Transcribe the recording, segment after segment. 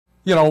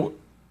You know,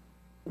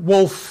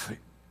 Wolf,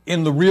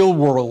 in the real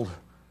world,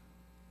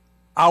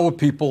 our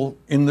people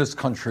in this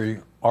country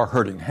are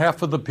hurting.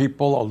 Half of the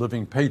people are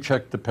living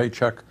paycheck to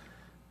paycheck.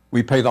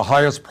 We pay the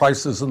highest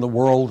prices in the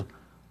world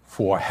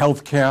for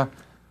health care.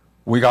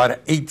 We got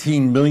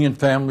 18 million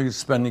families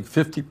spending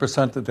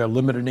 50% of their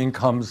limited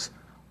incomes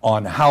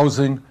on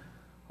housing.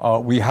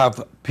 We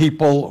have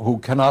people who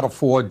cannot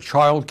afford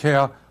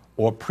childcare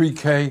or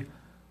pre-K.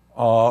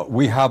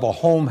 We have a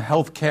home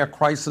health care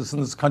crisis in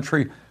this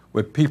country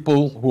with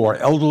people who are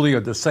elderly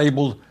or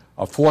disabled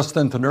are forced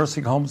into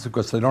nursing homes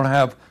because they don't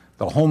have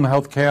the home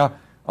health care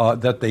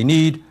that they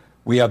need.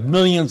 We have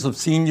millions of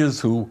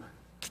seniors who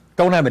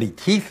don't have any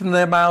teeth in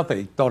their mouth.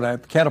 They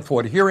can't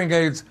afford hearing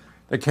aids.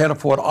 They can't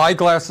afford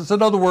eyeglasses.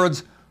 In other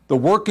words, the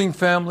working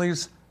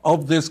families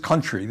of this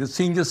country, the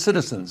senior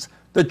citizens,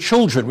 the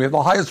children. We have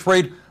the highest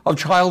rate of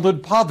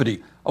childhood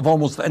poverty of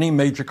almost any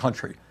major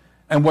country.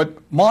 And what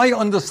my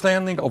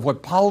understanding of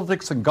what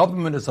politics and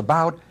government is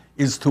about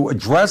is to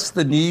address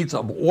the needs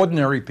of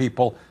ordinary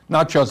people,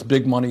 not just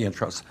big money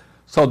interests.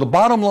 So the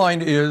bottom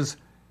line is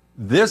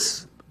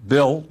this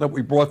bill that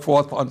we brought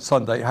forth on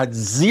Sunday had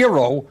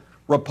zero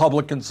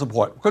Republican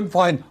support. We couldn't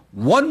find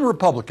one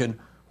Republican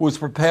who was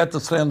prepared to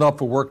stand up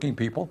for working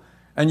people.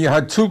 And you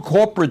had two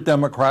corporate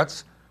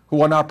Democrats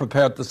who are not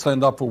prepared to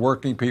stand up for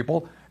working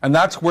people. And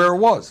that's where it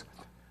was.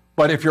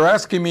 But if you're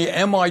asking me,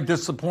 am I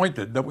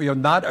disappointed that we have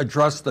not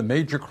addressed the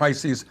major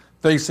crises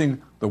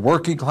facing the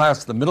working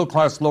class, the middle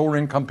class, lower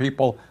income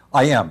people?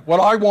 I am. What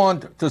I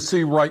want to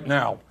see right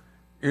now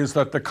is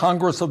that the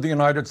Congress of the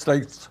United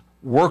States,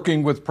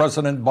 working with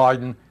President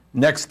Biden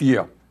next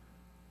year,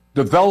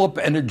 develop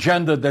an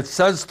agenda that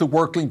says to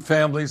working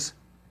families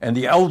and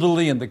the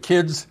elderly and the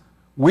kids,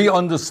 we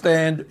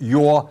understand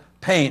your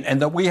pain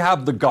and that we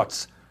have the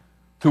guts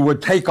to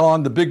take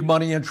on the big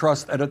money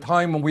interest at a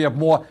time when we have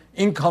more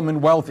income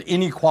and wealth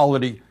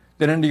inequality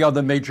than any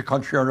other major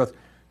country on earth.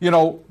 You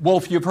know,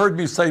 Wolf, you've heard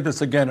me say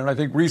this again, and I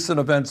think recent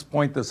events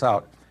point this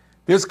out.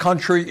 This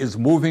country is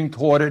moving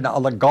toward an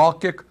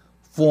oligarchic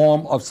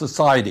form of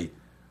society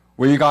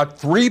where you got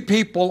three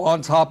people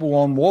on top who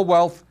own more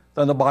wealth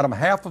than the bottom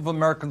half of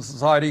American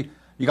society.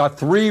 You got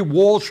three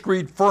Wall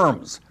Street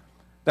firms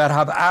that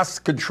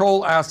have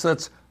control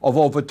assets of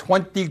over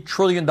 $20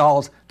 trillion.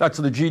 That's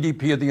the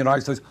GDP of the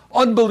United States.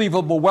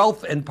 Unbelievable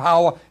wealth and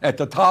power at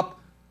the top,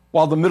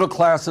 while the middle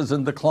class is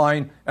in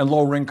decline and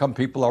lower income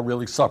people are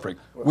really suffering.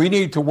 We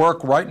need to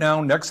work right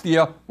now, next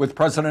year, with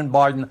President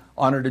Biden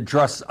on an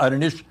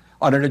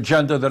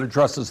agenda that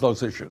addresses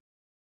those issues.